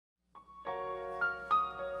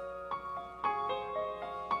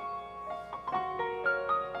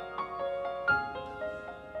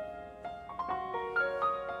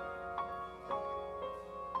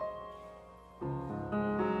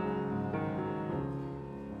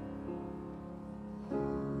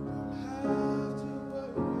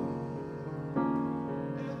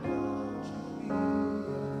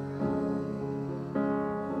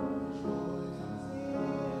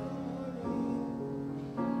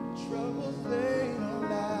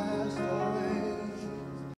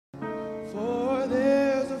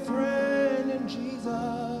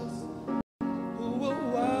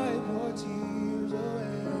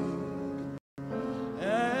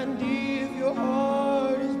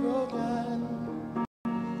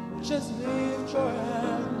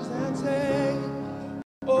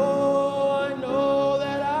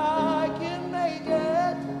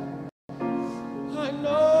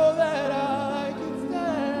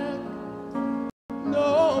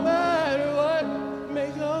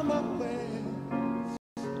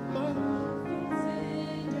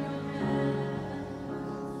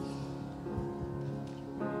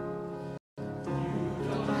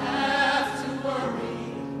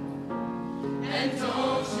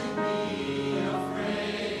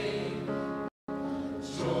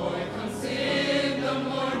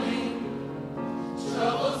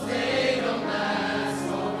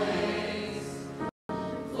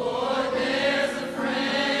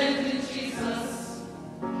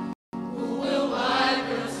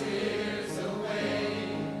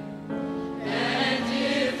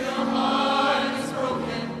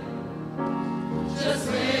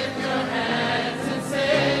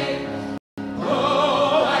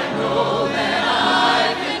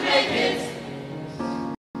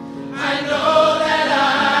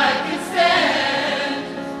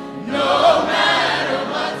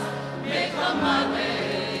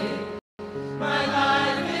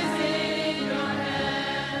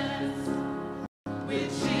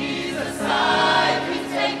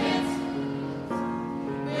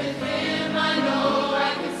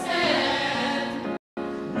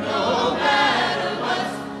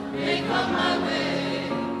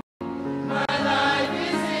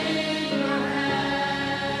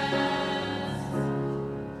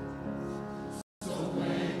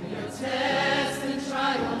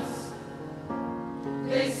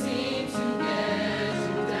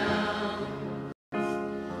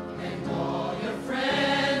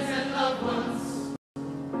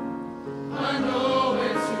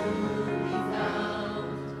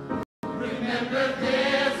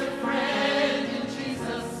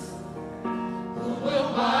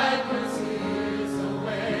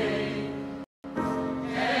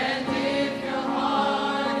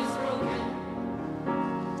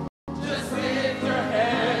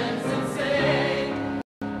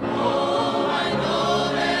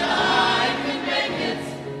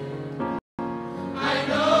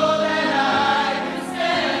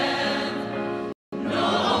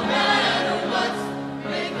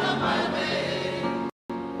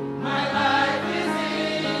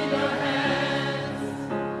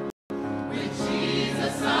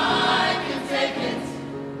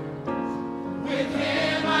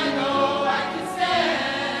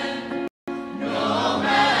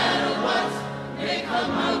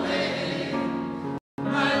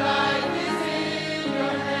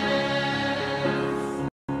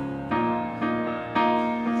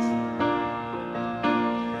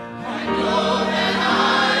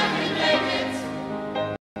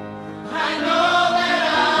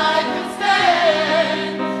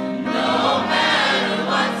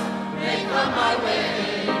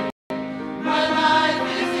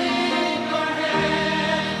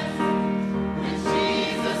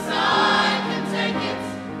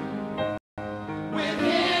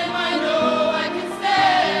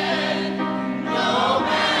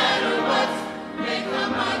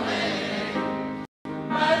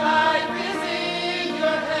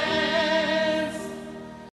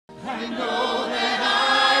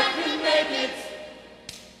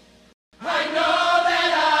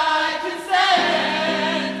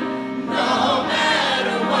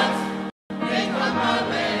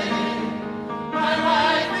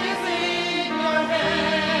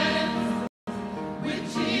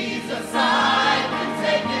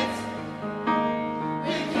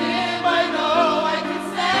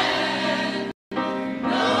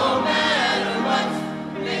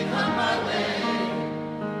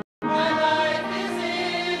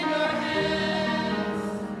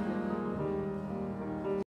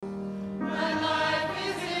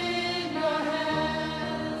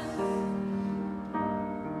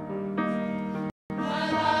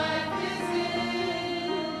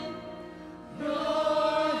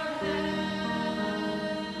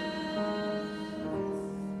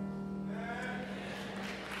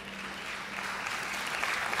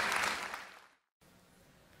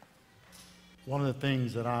One of the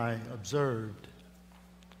things that I observed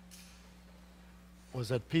was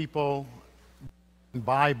that people bring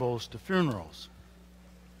Bibles to funerals.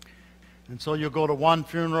 And so you'll go to one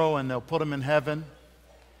funeral and they'll put them in heaven.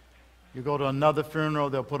 You go to another funeral,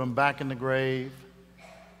 they'll put them back in the grave.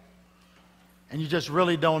 and you just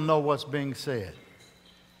really don't know what's being said.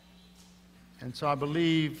 And so I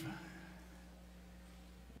believe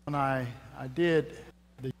when I did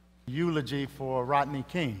the eulogy for Rodney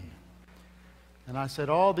King, and I said,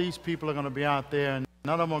 all these people are going to be out there and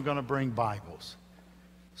none of them are going to bring Bibles.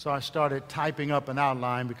 So I started typing up an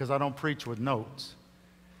outline because I don't preach with notes.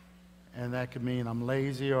 And that could mean I'm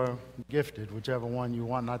lazy or gifted, whichever one you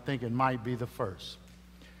want, and I think it might be the first.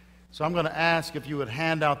 So I'm going to ask if you would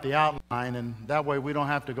hand out the outline, and that way we don't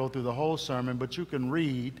have to go through the whole sermon, but you can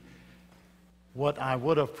read what I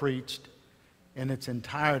would have preached in its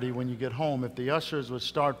entirety when you get home if the ushers would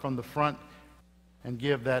start from the front and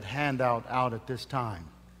give that handout out at this time.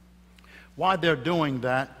 While they're doing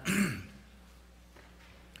that,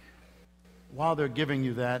 while they're giving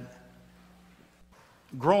you that,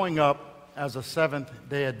 growing up as a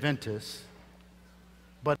Seventh-day Adventist,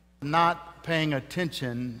 but not paying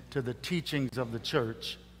attention to the teachings of the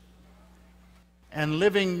church, and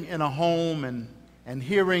living in a home and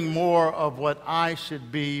hearing more of what I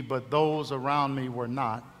should be, but those around me were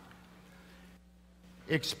not,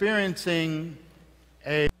 experiencing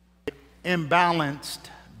a imbalanced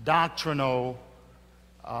doctrinal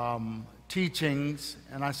teachings,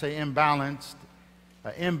 and I say imbalanced,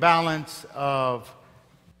 imbalance of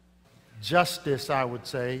justice, I would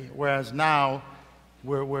say, whereas now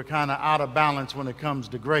we're kind of out of balance when it comes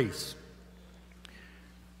to grace.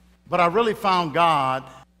 But I really found God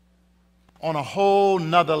on a whole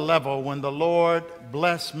nother level when the Lord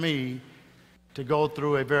blessed me to go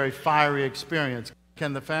through a very fiery experience.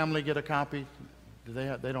 Can the family get a copy?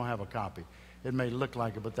 They don't have a copy. It may look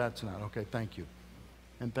like it, but that's not. Okay, thank you.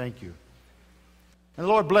 And thank you. And the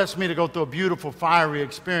Lord blessed me to go through a beautiful, fiery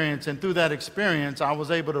experience. And through that experience, I was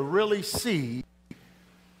able to really see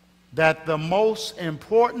that the most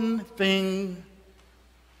important thing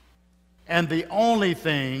and the only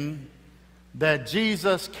thing that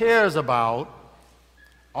Jesus cares about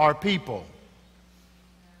are people.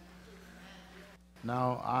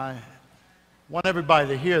 Now, I want everybody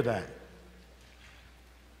to hear that.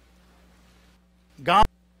 God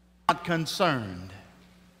is not concerned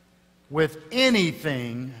with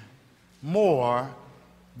anything more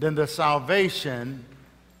than the salvation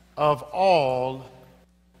of all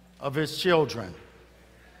of his children.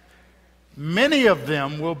 Many of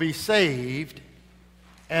them will be saved,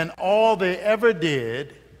 and all they ever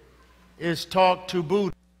did is talk to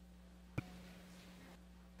Buddha.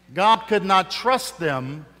 God could not trust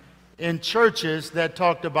them in churches that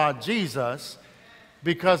talked about Jesus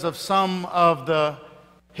because of some of the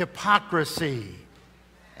hypocrisy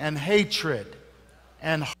and hatred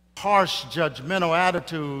and harsh judgmental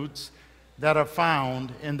attitudes that are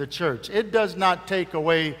found in the church. It does not take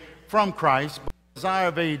away from Christ, but Desire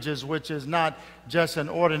of Ages, which is not just an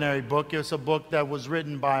ordinary book, it's a book that was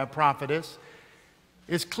written by a prophetess.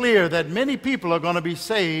 It's clear that many people are going to be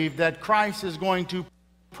saved, that Christ is going to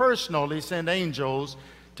personally send angels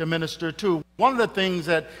to minister to. One of the things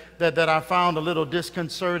that I found a little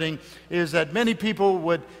disconcerting is that many people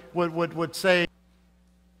would say,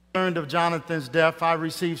 learned of Jonathan's death, I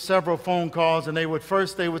received several phone calls, and they would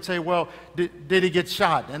say, well, did he get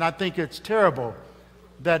shot? And I think it's terrible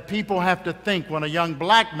that people have to think when a young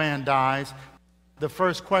black man dies, the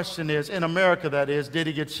first question is, in America that is, did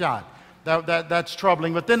he get shot? That's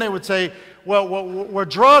troubling. But then they would say, well, were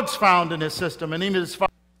drugs found in his system? And even his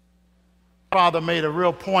father made a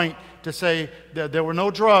real point to say that there were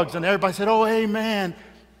no drugs, and everybody said, oh, amen.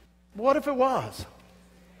 What if it was?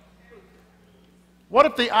 What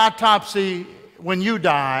if the autopsy, when you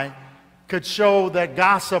die, could show that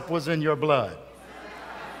gossip was in your blood?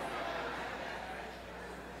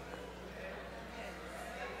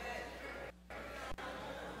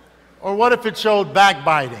 Or what if it showed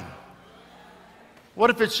backbiting? What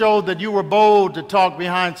if it showed that you were bold to talk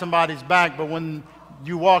behind somebody's back, but when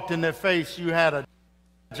you walked in their face, you had a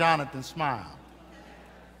Jonathan smile?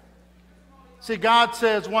 See, God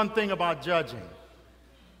says one thing about judging.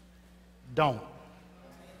 Don't.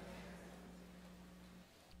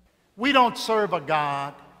 We don't serve a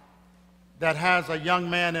God that has a young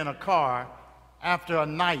man in a car after a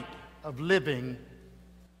night of living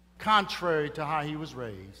contrary to how he was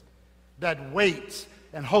raised, that waits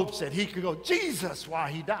and hopes that he could go, Jesus, while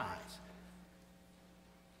he dies.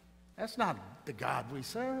 That's not the God we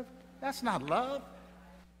serve. That's not love.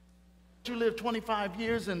 You live 25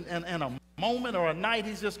 years and a moment or a night,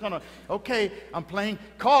 he's just going to, okay, I'm playing,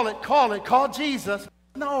 call Jesus.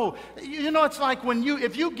 No, you know, it's like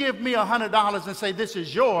if you give me $100 and say, this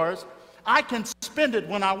is yours, I can spend it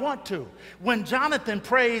when I want to. When Jonathan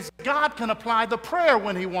prays, God can apply the prayer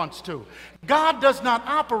when he wants to. God does not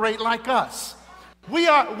operate like us. We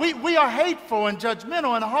are hateful and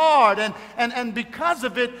judgmental and hard, and because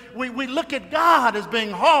of it, we look at God as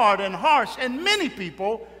being hard and harsh. And many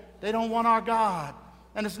people, they don't want our God.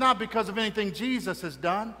 And it's not because of anything Jesus has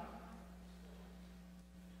done.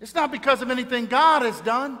 It's not because of anything God has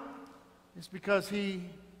done. It's because he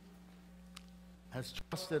has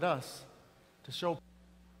trusted us to show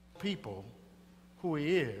people who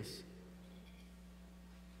he is,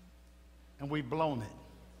 and we've blown it.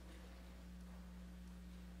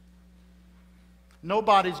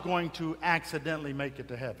 Nobody's going to accidentally make it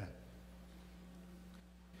to heaven.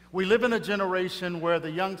 We live in a generation where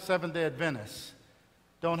the young Seventh-day Adventists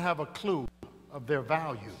don't have a clue of their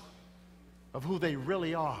value, of who they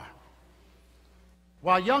really are.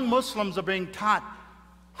 While young Muslims are being taught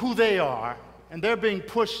who they are, and they're being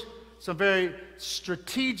pushed some very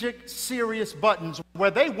strategic, serious buttons where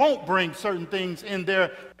they won't bring certain things in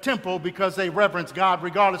their temple because they reverence God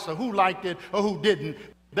regardless of who liked it or who didn't.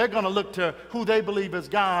 They're going to look to who they believe is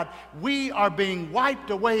God. We are being wiped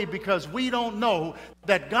away because we don't know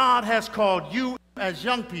that God has called you as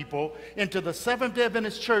young people into the Seventh-day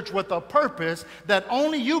Adventist Church with a purpose that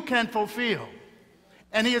only you can fulfill.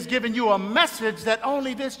 And he has given you a message that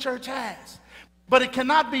only this church has. But it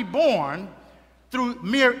cannot be born through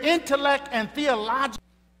mere intellect and theological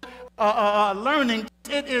learning.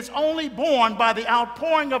 It is only born by the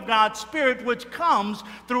outpouring of God's Spirit, which comes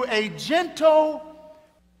through a gentle,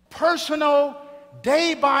 personal,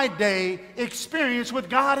 day-by-day experience with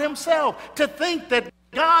God himself. To think that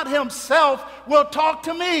God himself will talk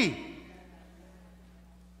to me.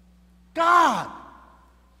 God.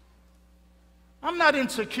 I'm not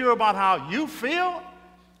insecure about how you feel.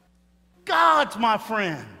 God's my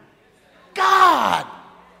friend. God.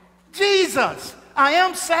 Jesus. I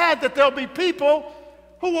am sad that there'll be people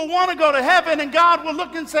who will want to go to heaven, and God will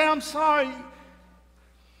look and say, I'm sorry,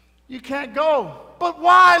 you can't go. But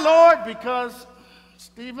why, Lord? Because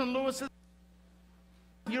Stephen Lewis,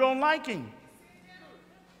 you don't like him.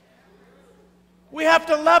 We have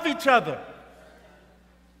to love each other.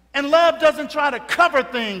 And love doesn't try to cover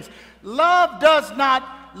things. Love does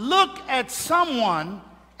not look at someone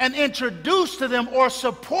and introduce to them or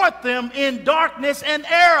support them in darkness and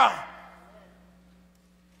error.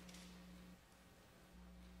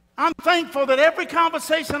 I'm thankful that every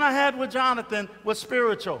conversation I had with Jonathan was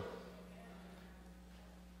spiritual.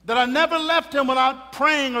 That I never left him without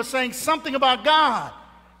praying or saying something about God.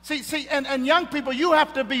 See, and young people, you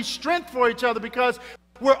have to be strength for each other because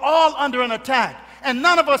we're all under an attack. And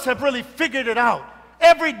none of us have really figured it out.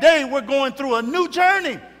 Every day we're going through a new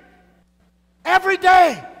journey. Every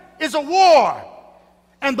day is a war.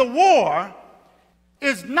 And the war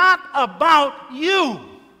is not about you.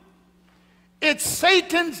 It's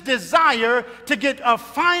Satan's desire to get a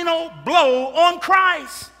final blow on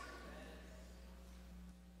Christ.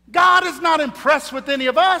 God is not impressed with any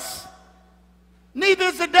of us. Neither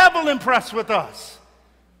is the devil impressed with us.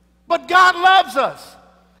 But God loves us.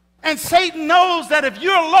 And Satan knows that if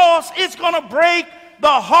you're lost, it's going to break the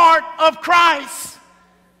heart of Christ.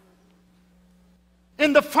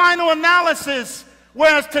 In the final analysis,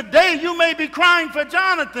 whereas today you may be crying for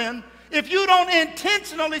Jonathan, if you don't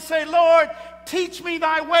intentionally say, Lord, teach me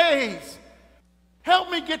thy ways, help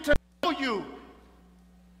me get to know you,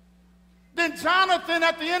 then Jonathan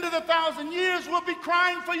at the end of the 1,000 years will be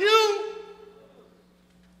crying for you.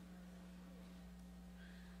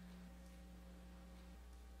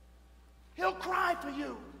 He'll cry for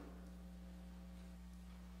you.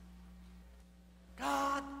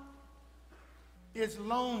 God is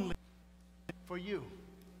lonely for you.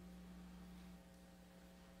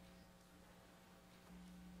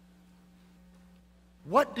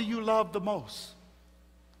 What do you love the most?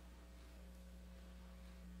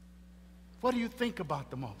 What do you think about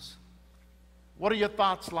the most? What are your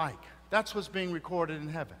thoughts like? That's what's being recorded in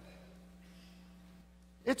heaven.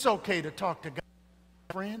 It's okay to talk to God,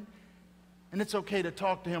 friend, and it's okay to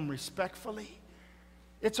talk to him respectfully.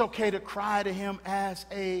 It's okay to cry to him as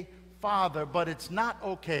a father, but it's not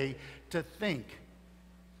okay to think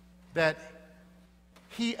that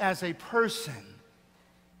he as a person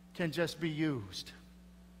can just be used.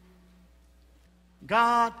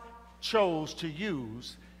 God chose to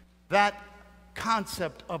use that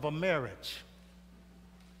concept of a marriage.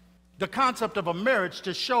 The concept of a marriage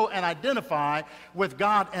to show and identify with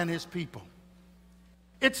God and his people.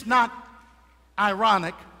 It's not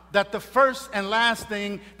ironic that the first and last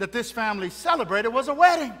thing that this family celebrated was a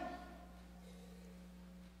wedding.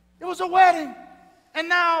 It was a wedding. And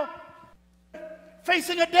now,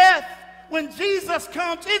 facing a death, when Jesus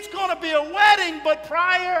comes, it's going to be a wedding, but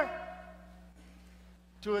prior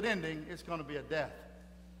to it ending, it's going to be a death.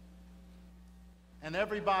 And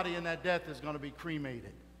everybody in that death is going to be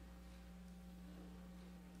cremated.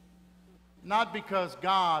 Not because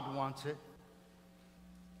God wants it,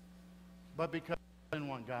 but because I didn't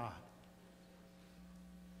want God.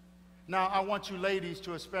 Now, I want you ladies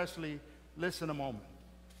to especially listen a moment,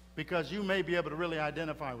 because you may be able to really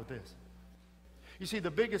identify with this. You see,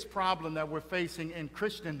 the biggest problem that we're facing in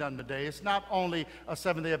Christendom today, it's not only a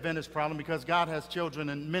Seventh-day Adventist problem, because God has children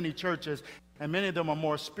in many churches, and many of them are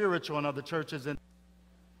more spiritual in other churches. And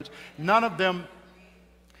none of them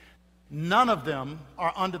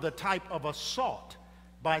are under the type of assault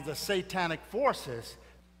by the satanic forces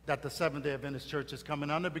that the Seventh-day Adventist Church is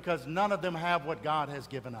coming under, because none of them have what God has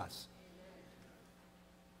given us.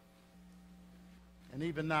 And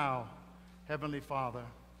even now, Heavenly Father,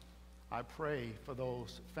 I pray for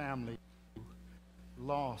those families who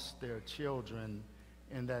lost their children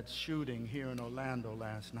in that shooting here in Orlando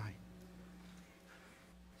last night.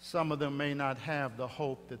 Some of them may not have the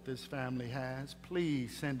hope that this family has.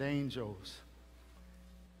 Please send angels.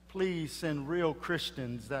 Please send real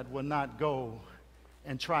Christians that will not go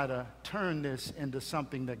and try to turn this into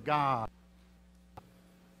something that God.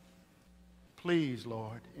 Please,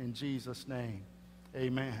 Lord, in Jesus' name,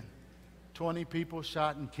 amen. 20 people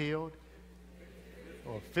shot and killed,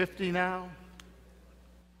 or 50 now,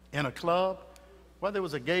 in a club, whether it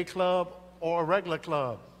was a gay club or a regular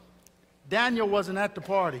club. Daniel wasn't at the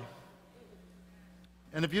party.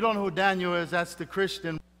 And if you don't know who Daniel is, that's the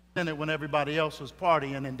Christian in it when everybody else was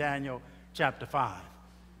partying in Daniel chapter 5.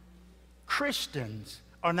 Christians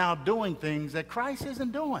are now doing things that Christ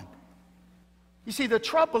isn't doing. You see, the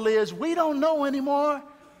trouble is we don't know anymore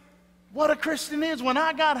what a Christian is. When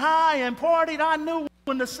I got high and partied, I knew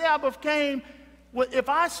when the Sabbath came, if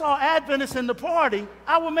I saw Adventists in the party,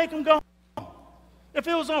 I would make them go home. If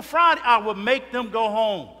it was on Friday, I would make them go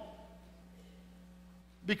home.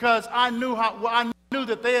 Because I knew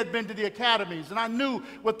that they had been to the academies, and I knew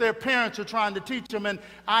what their parents were trying to teach them, and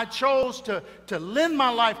I chose to lend my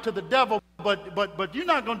life to the devil, but you're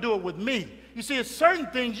not going to do it with me. You see, it's certain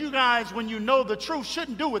things you guys, when you know the truth,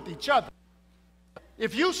 shouldn't do with each other.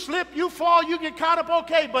 If you slip, you fall, you get caught up,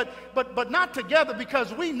 okay, but not together,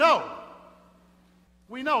 because we know.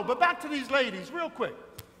 We know. But back to these ladies, real quick.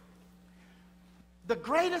 The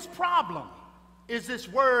greatest problem is this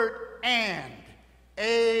word and.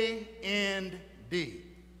 A-N-D.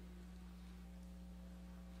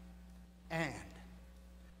 And.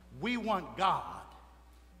 We want God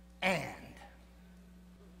and.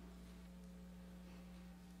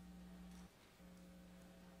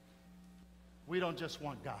 We don't just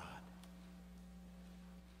want God.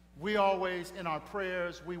 We always, in our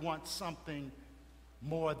prayers, we want something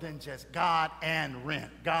more than just God and rent,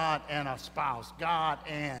 God and a spouse, God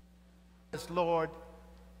and, yes, Lord,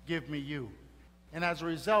 give me you. And as a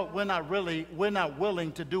result, we're not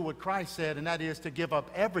willing to do what Christ said, and that is to give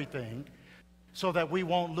up everything so that we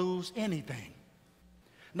won't lose anything.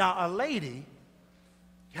 Now, a lady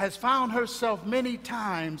has found herself many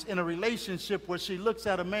times in a relationship where she looks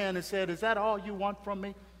at a man and said, is that all you want from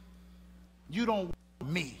me? You don't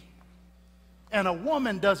want me. And a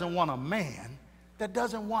woman doesn't want a man that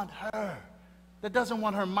doesn't want her, that doesn't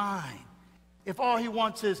want her mind, if all he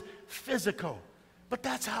wants is physical. But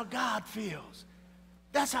that's how God feels.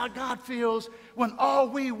 That's how God feels when all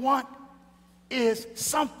we want is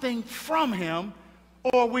something from him,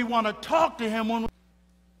 or we want to talk to him when we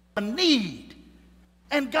have a need.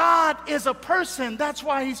 And God is a person. That's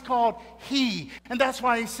why he's called he. And that's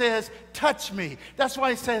why he says, touch me. That's why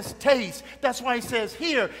he says, taste. That's why he says,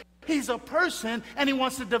 hear. He's a person, and he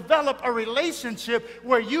wants to develop a relationship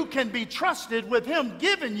where you can be trusted with him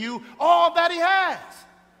giving you all that he has.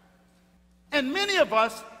 And many of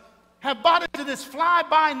us have bought into this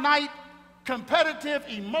fly-by-night, competitive,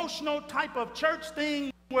 emotional type of church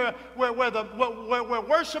thing where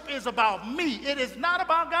worship is about me. It is not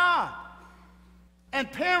about God.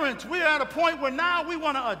 And parents, we're at a point where now we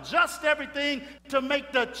want to adjust everything to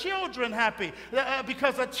make the children happy,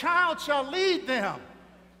 because a child shall lead them.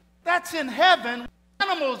 That's in heaven,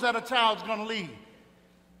 animals that a child's going to lead.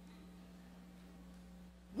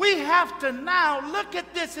 We have to now look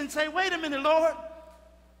at this and say, wait a minute, Lord.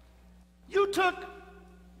 You took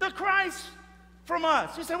the Christ from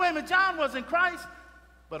us. You say, wait a minute, John wasn't Christ.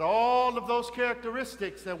 But all of those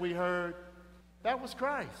characteristics that we heard, that was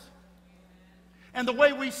Christ. And the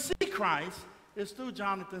way we see Christ is through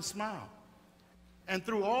Jonathan's smile. And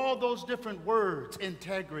through all those different words,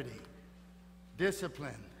 integrity,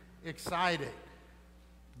 discipline, excited,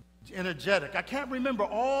 energetic. I can't remember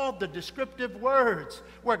all the descriptive words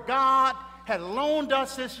where God had loaned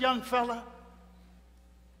us this young fella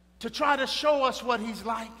to try to show us what he's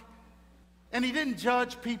like. And he didn't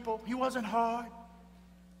judge people. He wasn't hard.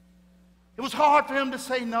 It was hard for him to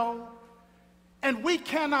say no. And we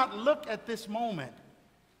cannot look at this moment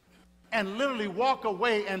and literally walk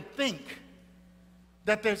away and think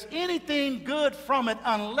that there's anything good from it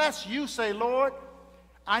unless you say, Lord,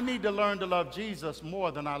 I need to learn to love Jesus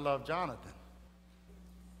more than I love Jonathan.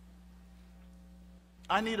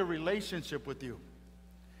 I need a relationship with you.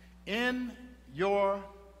 In your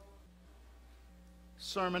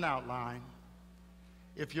sermon outline,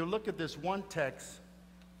 if you look at this one text,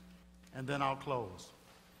 and then I'll close.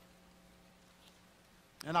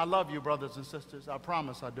 And I love you, brothers and sisters. I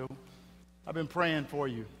promise I do. I've been praying for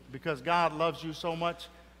you because God loves you so much,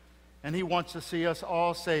 and he wants to see us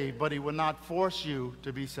all saved, but he will not force you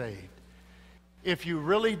to be saved. If you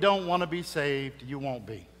really don't want to be saved, you won't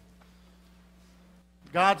be.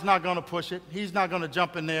 God's not going to push it. He's not going to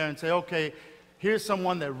jump in there and say, okay, here's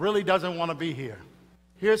someone that really doesn't want to be here.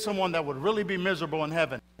 Here's someone that would really be miserable in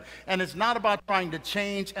heaven. And it's not about trying to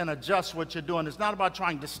change and adjust what you're doing. It's not about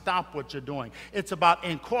trying to stop what you're doing. It's about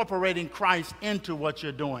incorporating Christ into what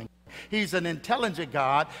you're doing. He's an intelligent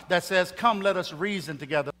God that says, come, let us reason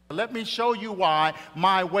together. Let me show you why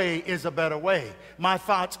my way is a better way. My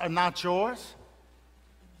thoughts are not yours.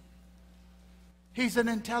 He's an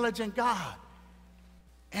intelligent God.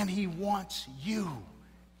 And he wants you.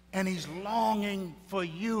 And he's longing for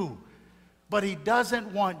you. But he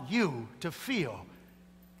doesn't want you to feel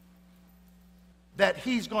that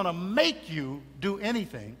he's going to make you do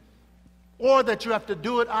anything or that you have to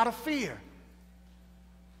do it out of fear.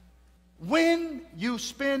 When you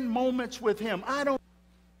spend moments with him, I don't know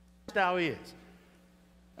what lifestyle is.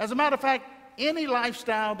 As a matter of fact, any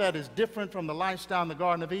lifestyle that is different from the lifestyle in the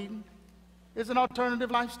Garden of Eden is an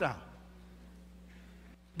alternative lifestyle.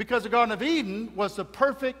 Because the Garden of Eden was the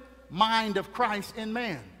perfect mind of Christ in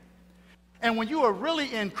man. And when you are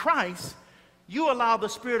really in Christ, you allow the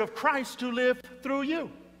Spirit of Christ to live through you.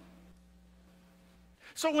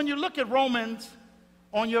 So when you look at Romans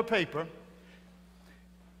on your paper,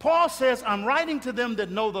 Paul says, I'm writing to them that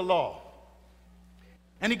know the law.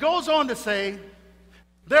 And he goes on to say,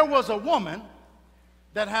 there was a woman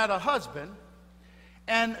that had a husband,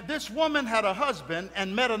 and this woman had a husband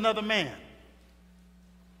and met another man.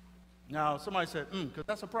 Now, somebody said, because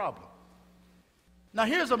that's a problem. Now,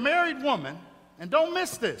 here's a married woman, and don't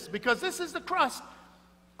miss this, because this is the crust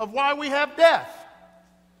of why we have death.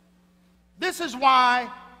 This is why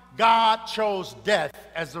God chose death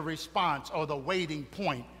as the response or the waiting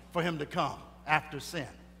point for him to come after sin.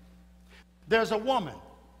 There's a woman.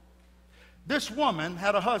 This woman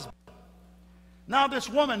had a husband. Now this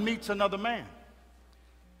woman meets another man.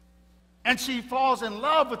 And she falls in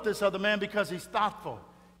love with this other man because he's thoughtful,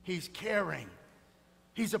 he's caring,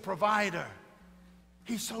 he's a provider.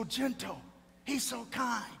 He's so gentle. He's so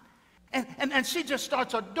kind. And she just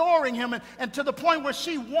starts adoring him and to the point where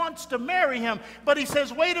she wants to marry him. But he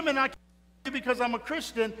says, wait a minute, I can't marry you because I'm a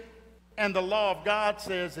Christian. And the law of God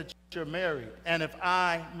says that you're married. And if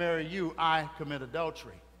I marry you, I commit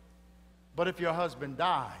adultery. But if your husband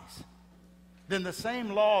dies, then the same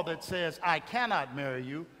law that says I cannot marry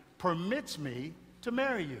you permits me to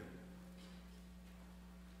marry you.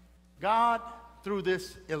 God, through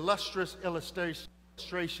this illustrious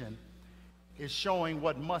illustration, is showing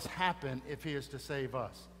what must happen if he is to save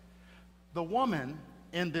us. The woman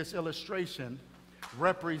in this illustration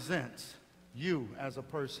represents you as a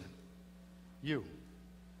person. You.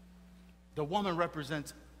 The woman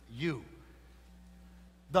represents you.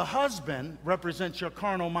 The husband represents your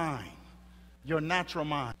carnal mind, your natural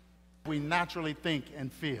mind. We naturally think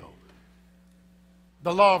and feel.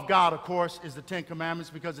 The law of God, of course, is the Ten Commandments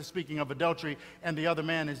because it's speaking of adultery, and the other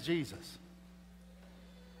man is Jesus.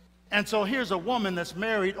 And so here's a woman that's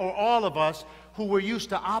married, or all of us, who were used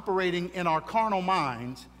to operating in our carnal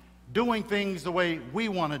minds, doing things the way we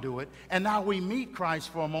want to do it, and now we meet Christ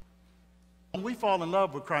for a moment. And we fall in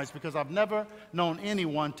love with Christ because I've never known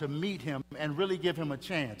anyone to meet him and really give him a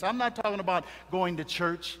chance. I'm not talking about going to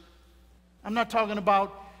church. I'm not talking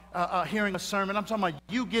about hearing a sermon. I'm talking about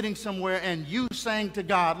you getting somewhere and you saying to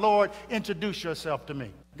God, Lord, introduce yourself to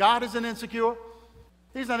me. God isn't insecure.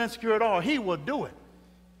 He's not insecure at all. He will do it.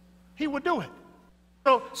 He would do it.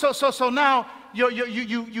 So now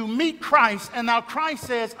you meet Christ, and now Christ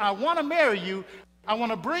says, I want to marry you. I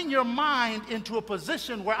want to bring your mind into a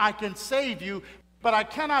position where I can save you, but I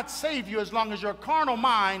cannot save you as long as your carnal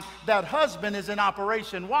mind, that husband, is in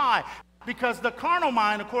operation. Why? Because the carnal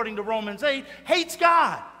mind, according to Romans 8, hates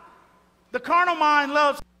God. The carnal mind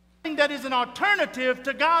loves something that is an alternative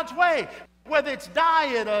to God's way. Whether it's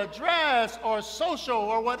diet or dress or social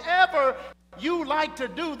or whatever, you like to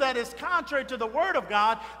do that is contrary to the Word of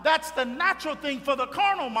God, that's the natural thing for the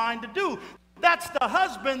carnal mind to do. That's the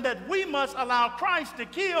husband that we must allow Christ to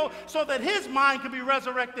kill so that his mind can be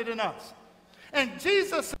resurrected in us. And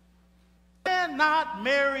Jesus said, I cannot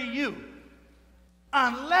marry you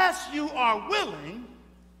unless you are willing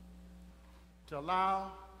to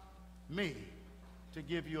allow me to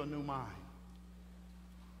give you a new mind.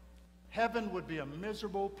 Heaven would be a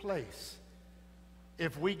miserable place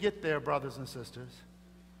if we get there, brothers and sisters,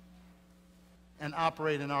 and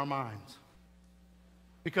operate in our minds.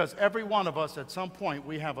 Because every one of us, at some point,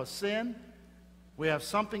 we have a sin, we have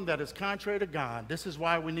something that is contrary to God. This is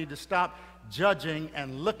why we need to stop judging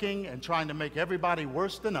and looking and trying to make everybody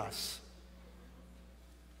worse than us.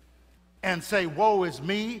 And say, woe is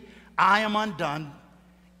me, I am undone.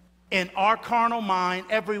 In our carnal mind,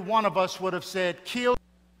 every one of us would have said, kill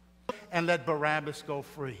and let Barabbas go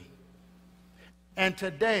free. And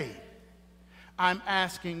today, I'm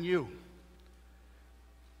asking you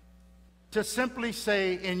to simply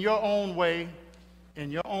say in your own way,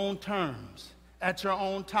 in your own terms, at your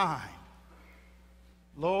own time,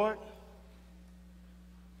 Lord,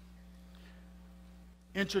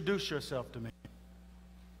 introduce yourself to me.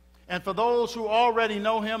 And for those who already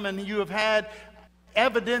know him and you have had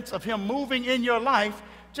evidence of him moving in your life,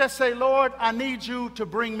 just say, Lord, I need you to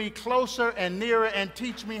bring me closer and nearer and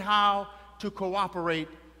teach me how to cooperate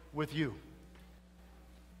with you.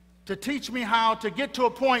 To teach me how to get to a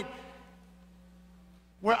point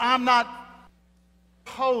where I'm not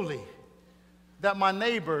holy, that my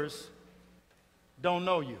neighbors don't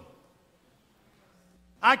know you.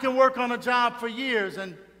 I can work on a job for years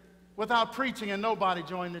and without preaching and nobody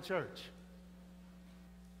join the church.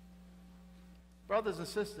 Brothers and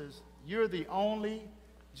sisters, you're the only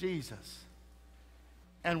Jesus.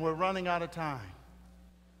 And we're running out of time.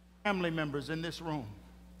 Family members in this room,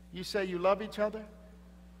 you say you love each other?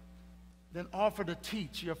 Then offer to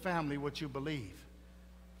teach your family what you believe.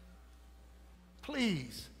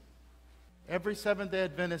 Please, every Seventh-day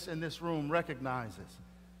Adventist in this room recognizes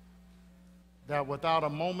that without a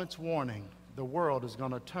moment's warning, the world is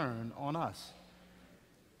going to turn on us.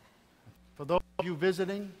 For those of you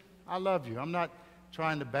visiting, I love you. I'm not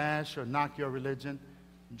trying to bash or knock your religion.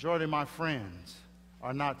 Majority of my friends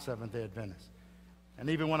are not Seventh-day Adventists. And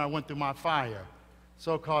even when I went through my fire,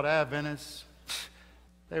 so-called Adventists,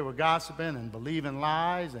 they were gossiping and believing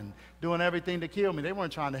lies and doing everything to kill me. They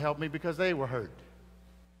weren't trying to help me because they were hurt.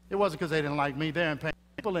 It wasn't because they didn't like me. They're in pain.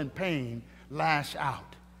 People in pain lash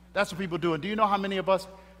out. That's what people do. And do you know how many of us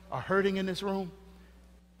are hurting in this room?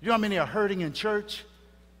 Do you know how many are hurting in church?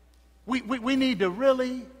 We need to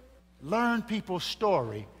really learn people's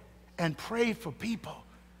story and pray for people.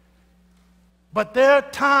 But their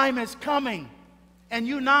time is coming. And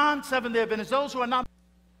you non-Seventh-day Adventists, those who are not,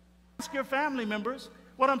 ask your family members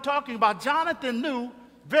what I'm talking about. Jonathan knew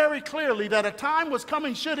very clearly that a time was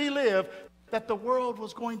coming, should he live, that the world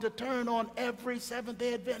was going to turn on every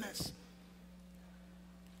Seventh-day Adventist.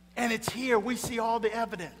 And it's here. We see all the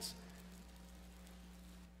evidence.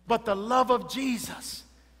 But the love of Jesus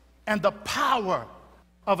and the power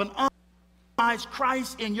of an unrealized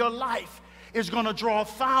Christ in your life is going to draw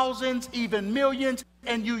thousands, even millions.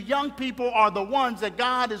 And you young people are the ones that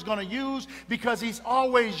God is going to use, because he's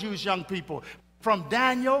always used young people. From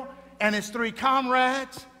Daniel and his 3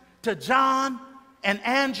 comrades to John and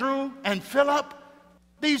Andrew and Philip.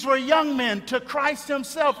 These were young men, to Christ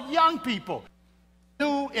himself, young people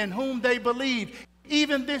knew in whom they believed.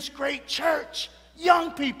 Even this great church,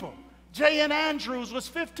 young people. J. N. Andrews was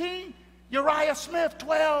 15, Uriah Smith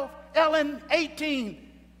 12, Ellen 18,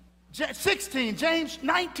 16, James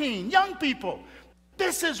 19, young people.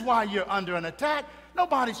 This is why you're under an attack.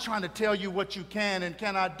 Nobody's trying to tell you what you can and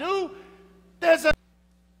cannot do. There's a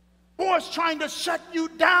force trying to shut you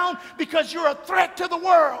down because you're a threat to the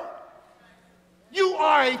world. You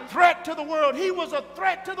are a threat to the world. He was a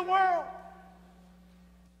threat to the world.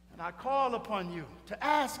 And I call upon you to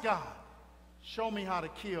ask God, show me how to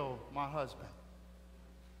kill my husband.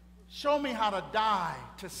 Show me how to die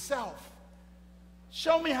to self.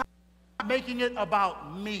 Show me how to making it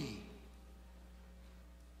about me.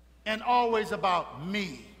 And always about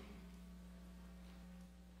me.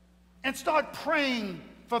 And start praying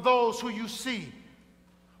for those who you see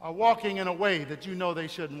are walking in a way that you know they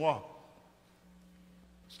shouldn't walk.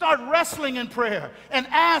 Start wrestling in prayer and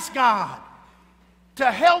ask God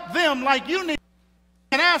to help them like you need,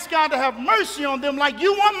 and ask God to have mercy on them like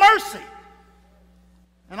you want mercy.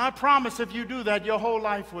 And I promise if you do that, your whole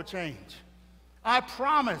life will change. I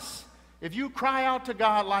promise if you cry out to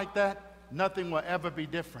God like that, nothing will ever be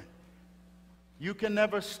different. You can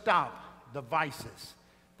never stop the vices,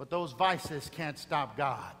 But those vices can't stop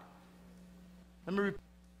God. Let me repeat.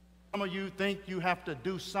 Some of you think you have to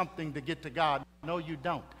do something to get to God. No, you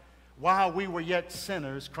don't. While we were yet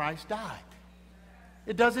sinners, Christ died.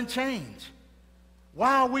 It doesn't change.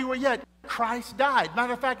 While we were yet, Christ died.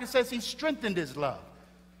 Matter of fact, it says he strengthened his love.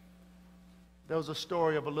 There was a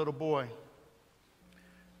story of a little boy.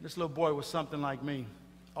 This little boy was something like me,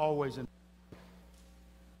 always in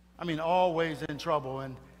trouble.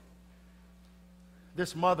 And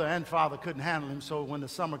this mother and father couldn't handle him, so when the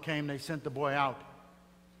summer came, they sent the boy out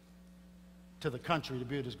to the country to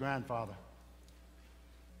be with his grandfather.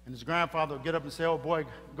 And his grandfather would get up and say, "Oh boy,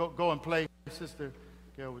 go and play." Sister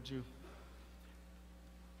Gail, would you?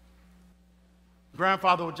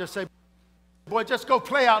 Grandfather would just say, "Boy, just go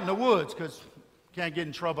play out in the woods, because you can't get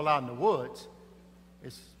in trouble out in the woods.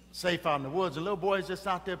 It's safe out in the woods." The little boy's just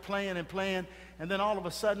out there playing and playing, and then all of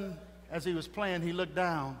a sudden, as he was playing, he looked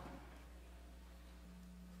down,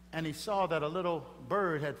 and he saw that a little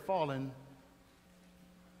bird had fallen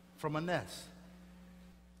from a nest.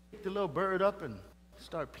 He picked the little bird up and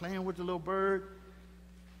started playing with the little bird,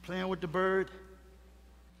 playing with the bird.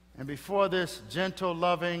 And before this gentle,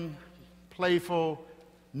 loving,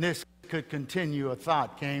 playfulness could continue, a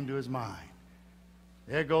thought came to his mind.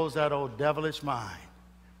 There goes that old devilish mind.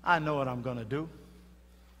 I know what I'm going to do.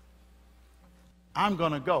 I'm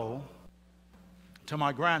going to go to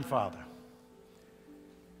my grandfather.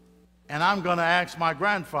 And I'm going to ask my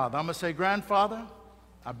grandfather. I'm going to say, "Grandfather,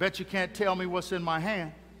 I bet you can't tell me what's in my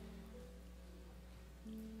hand.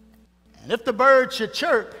 And if the bird should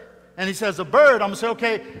chirp," and he says, "A bird," I'm going to say,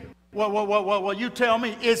 "Okay, well, you tell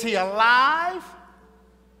me, is he alive?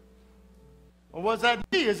 Or was that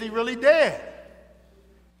me? Is he really dead?"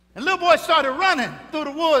 And little boy started running through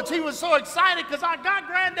the woods. He was so excited because I got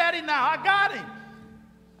Granddaddy now. I got him.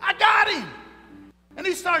 I got him. And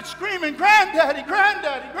he started screaming, "Granddaddy,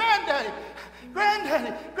 Granddaddy, Granddaddy,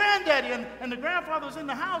 Granddaddy, Granddaddy." And the grandfather was in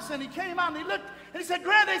the house, and he came out and he looked and he said,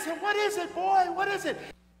 "Granddaddy," he said, "What is it, boy? What is it?"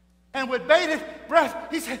 And with bated breath,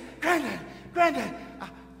 he said, "Granddaddy, Granddaddy,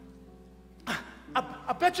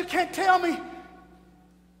 I bet you can't tell me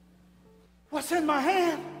what's in my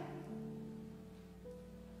hand."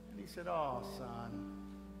 And he said, "Oh, son,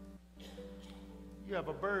 you have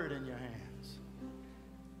a bird in your hands.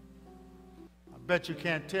 I bet you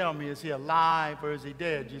can't tell me, is he alive or is he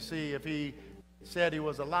dead?" You see, if he said he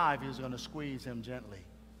was alive, he was going to squeeze him gently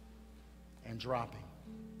and drop him.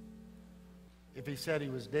 If he said he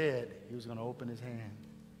was dead, he was going to open his hand.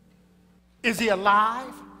 Is he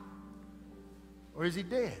alive or is he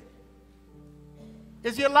dead?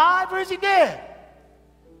 Is he alive or is he dead?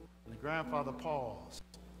 And the grandfather paused.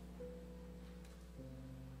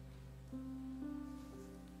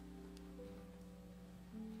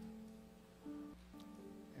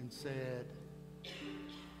 And said,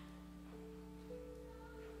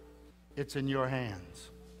 "It's in your hands.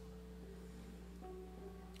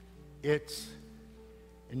 It's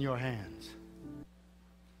in your hands.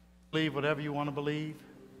 Believe whatever you want to believe.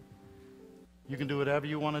 You can do whatever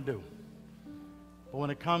you want to do. But when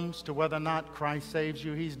it comes to whether or not Christ saves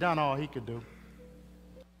you, he's done all he could do.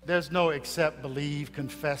 There's no accept, believe,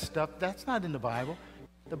 confess stuff. That's not in the Bible.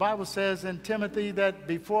 The Bible says in Timothy that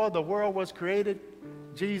before the world was created,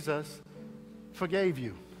 Jesus forgave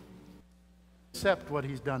you. Accept what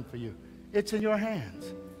he's done for you. It's in your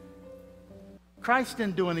hands. Christ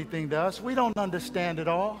didn't do anything to us. We don't understand it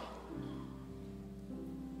all.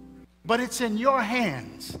 But it's in your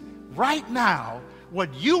hands right now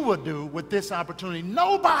what you will do with this opportunity.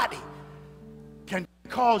 Nobody can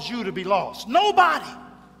cause you to be lost. Nobody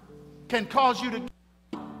can cause you to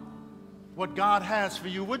get what God has for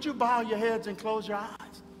you. Would you bow your heads and close your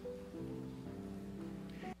eyes?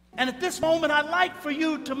 And at this moment, I'd like for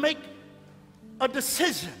you to make a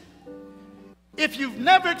decision. If you've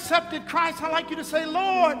never accepted Christ, I'd like you to say,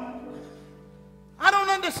 "Lord, I don't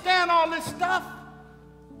understand all this stuff.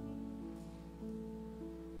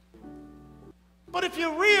 But if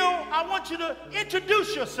you're real, I want you to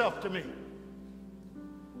introduce yourself to me."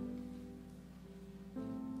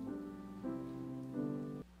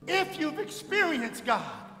 If you've experienced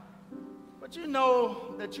God, but you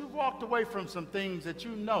know that you've walked away from some things that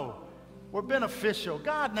you know were beneficial.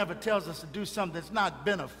 God never tells us to do something that's not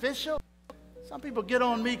beneficial. Some people get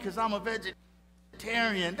on me because I'm a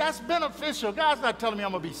vegetarian. That's beneficial. God's not telling me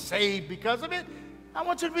I'm going to be saved because of it. I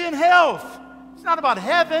want you to be in health. It's not about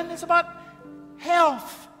heaven. It's about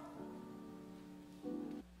health.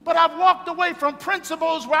 But I've walked away from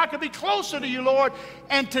principles where I could be closer to you, Lord.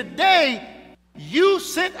 And today, you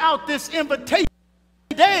sent out this invitation.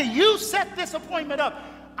 Today, you set this appointment up.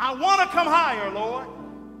 I want to come higher, Lord.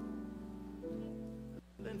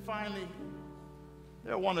 Then And finally,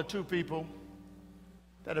 there are one or two people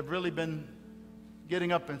that have really been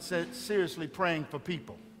getting up and seriously praying for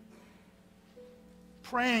people.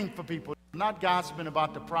 Praying for people, not gossiping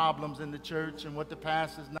about the problems in the church and what the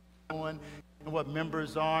pastor's not doing and what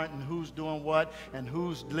members aren't and who's doing what and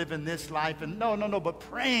who's living this life. And no, but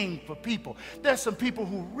praying for people. There's some people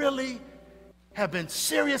who really have been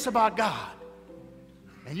serious about God.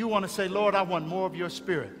 And you want to say, Lord, I want more of your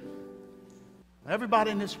spirit. Everybody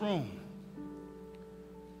in this room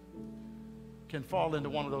can fall into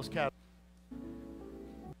one of those categories.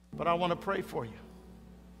 But I want to pray for you.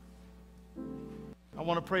 I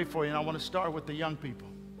want to pray for you, and I want to start with the young people.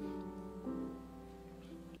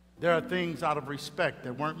 There are things out of respect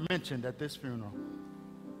that weren't mentioned at this funeral.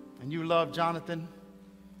 And you love Jonathan,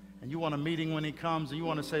 and you want a meeting when he comes, and you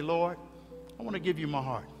want to say, Lord, I want to give you my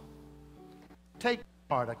heart. Take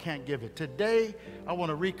my heart, I can't give it. Today, I want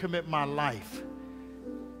to recommit my life.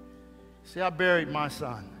 See, I buried my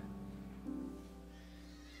son.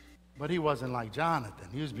 But he wasn't like Jonathan.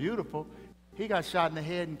 He was beautiful. He got shot in the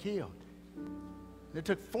head and killed. It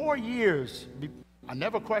took 4 years. I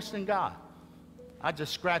never questioned God. I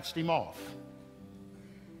just scratched him off.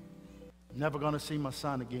 Never going to see my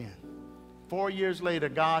son again. 4 years later,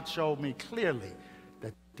 God showed me clearly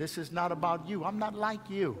that this is not about you. I'm not like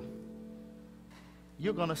you.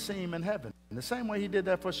 You're going to see him in heaven. In the same way he did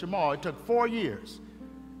that for Shamal. It took 4 years.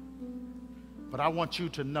 But I want you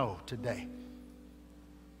to know today,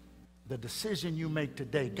 the decision you make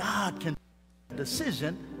today, God can make a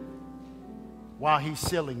decision while he's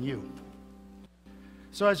sealing you.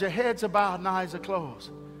 So as your heads are bowed and eyes are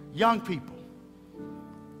closed, young people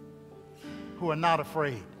who are not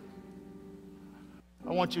afraid,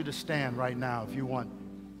 I want you to stand right now if you want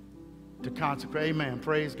to consecrate. Amen.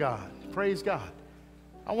 Praise God. Praise God.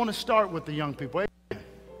 I want to start with the young people. Amen.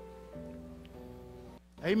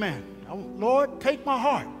 Amen. Lord, take my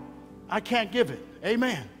heart. I can't give it.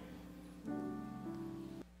 Amen.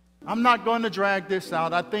 I'm not going to drag this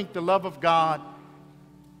out. I think the love of God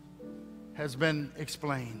has been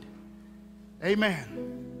explained.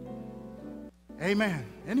 Amen. Amen.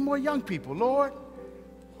 Any more young people? Lord,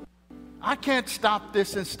 I can't stop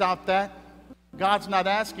this and stop that. God's not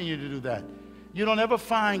asking you to do that. You don't ever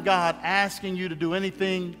find God asking you to do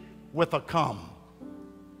anything with a come.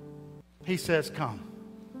 He says, come.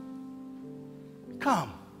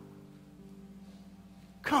 Come.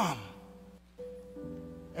 Come.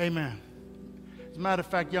 Amen. As a matter of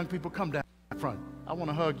fact, young people, come down front. I want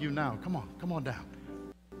to hug you now. Come on down.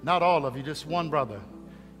 Not all of you, just one brother.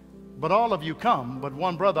 But all of you come, but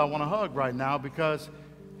one brother I want to hug right now because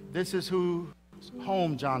this is whose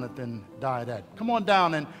home Jonathan died at. Come on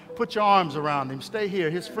down and put your arms around him. Stay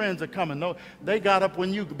here. His friends are coming. No, they got up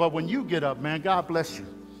but when you get up, man, God bless you.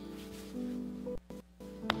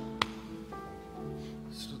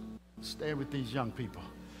 Stay with these young people.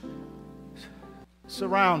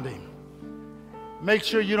 Surround him. Make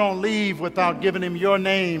sure you don't leave without giving him your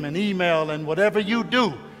name and email and whatever you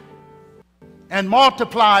do. And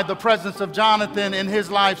multiply the presence of Jonathan in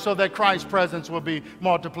his life so that Christ's presence will be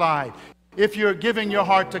multiplied. If you're giving your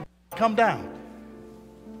heart to God, come down.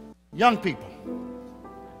 Young people,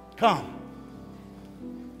 come.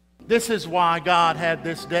 This is why God had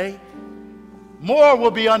this day. More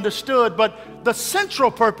will be understood, but the central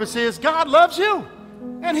purpose is God loves you.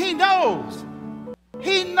 And he knows.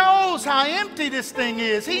 He knows how empty this thing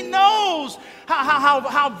is. He knows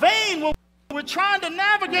how vain we're trying to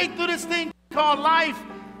navigate through this thing called life.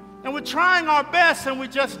 And we're trying our best and we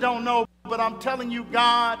just don't know. But I'm telling you,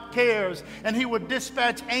 God cares. And he would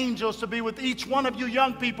dispatch angels to be with each one of you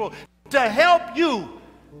young people to help you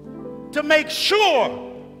to make sure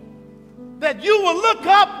that you will look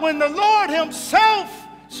up when the Lord himself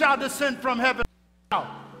shall descend from heaven.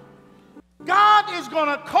 God is going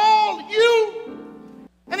to call you,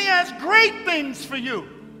 and he has great things for you.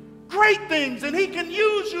 Great things. And he can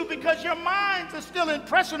use you because your minds are still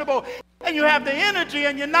impressionable and you have the energy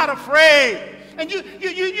and you're not afraid. And you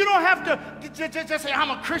don't have to just say, I'm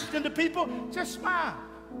a Christian to people. Just smile.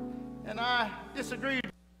 And I disagreed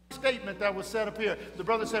with the statement that was said up here. The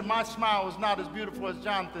brother said, my smile was not as beautiful as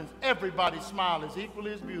Jonathan's. Everybody's smile is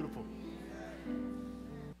equally as beautiful.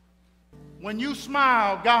 When you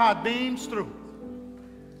smile, God beams through.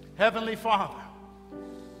 Heavenly Father,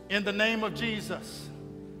 in the name of Jesus,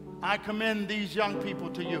 I commend these young people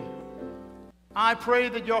to you. I pray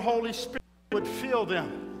that your Holy Spirit would fill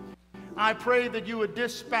them. I pray that you would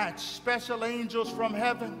dispatch special angels from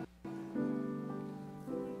heaven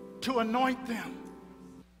to anoint them,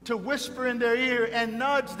 to whisper in their ear and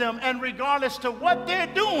nudge them, and regardless to what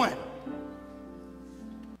they're doing,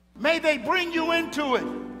 may they bring you into it.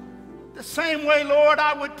 The same way, Lord,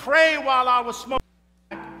 I would pray while I was smoking.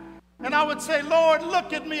 And I would say, Lord,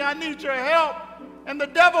 look at me. I need your help. And the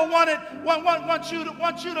devil wants you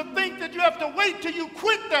to think that you have to wait till you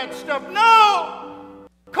quit that stuff. No!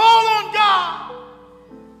 Call on God.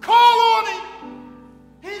 Call on him.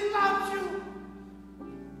 He loves you.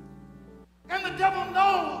 And the devil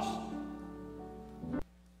knows.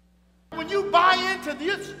 When you buy into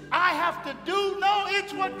this, I have to do. No,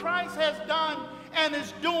 it's what Christ has done and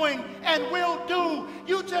is doing and will do.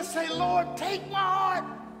 You just say, Lord, take my heart.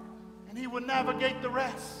 And he will navigate the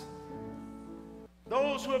rest.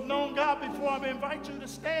 Those who have known God before, I invite you to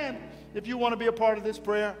stand if you want to be a part of this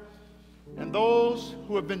prayer. And those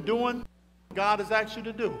who have been doing what God has asked you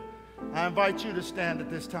to do, I invite you to stand at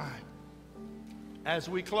this time as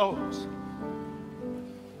we close.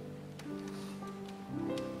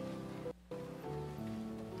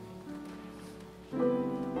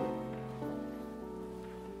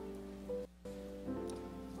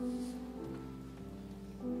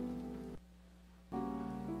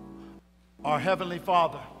 Our Heavenly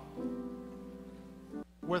Father,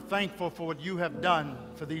 we're thankful for what you have done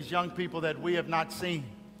for these young people that we have not seen.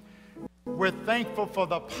 We're thankful for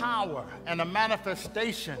the power and the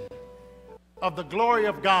manifestation of the glory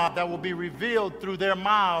of God that will be revealed through their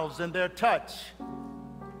mouths and their touch.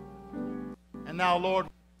 And now, Lord,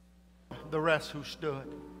 the rest who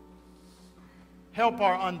stood. Help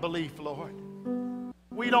our unbelief, Lord.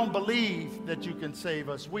 We don't believe that you can save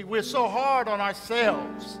us. We're so hard on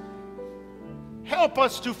ourselves. Help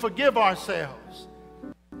us to forgive ourselves.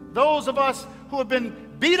 Those of us who have been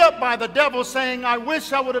beat up by the devil saying, I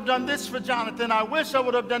wish I would have done this for Jonathan. I wish I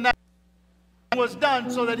would have done that. Was done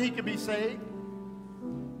so that he could be saved.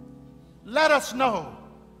 Let us know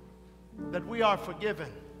that we are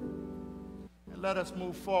forgiven. And let us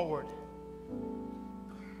move forward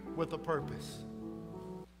with a purpose.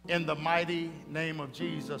 In the mighty name of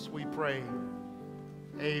Jesus we pray.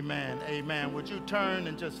 Amen. Amen. Would you turn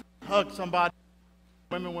and just hug somebody?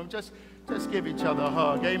 Women, just give each other a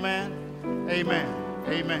hug. Amen. Amen.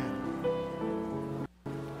 Amen.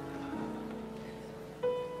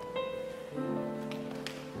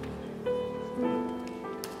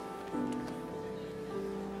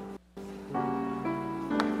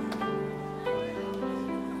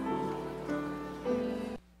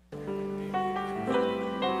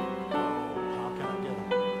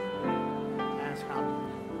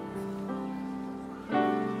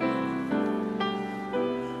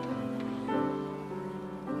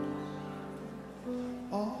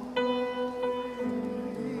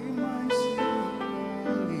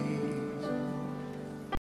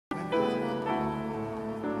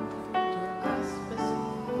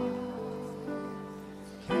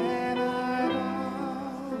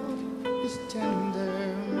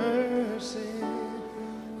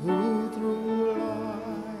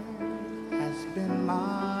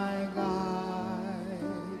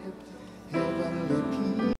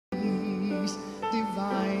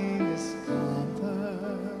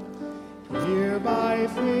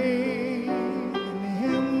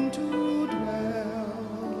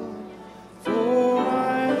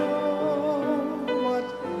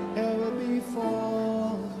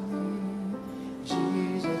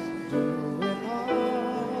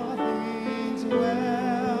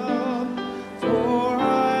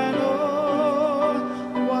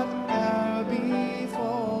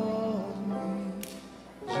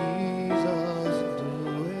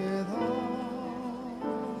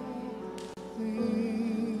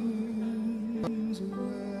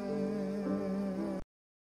 Well.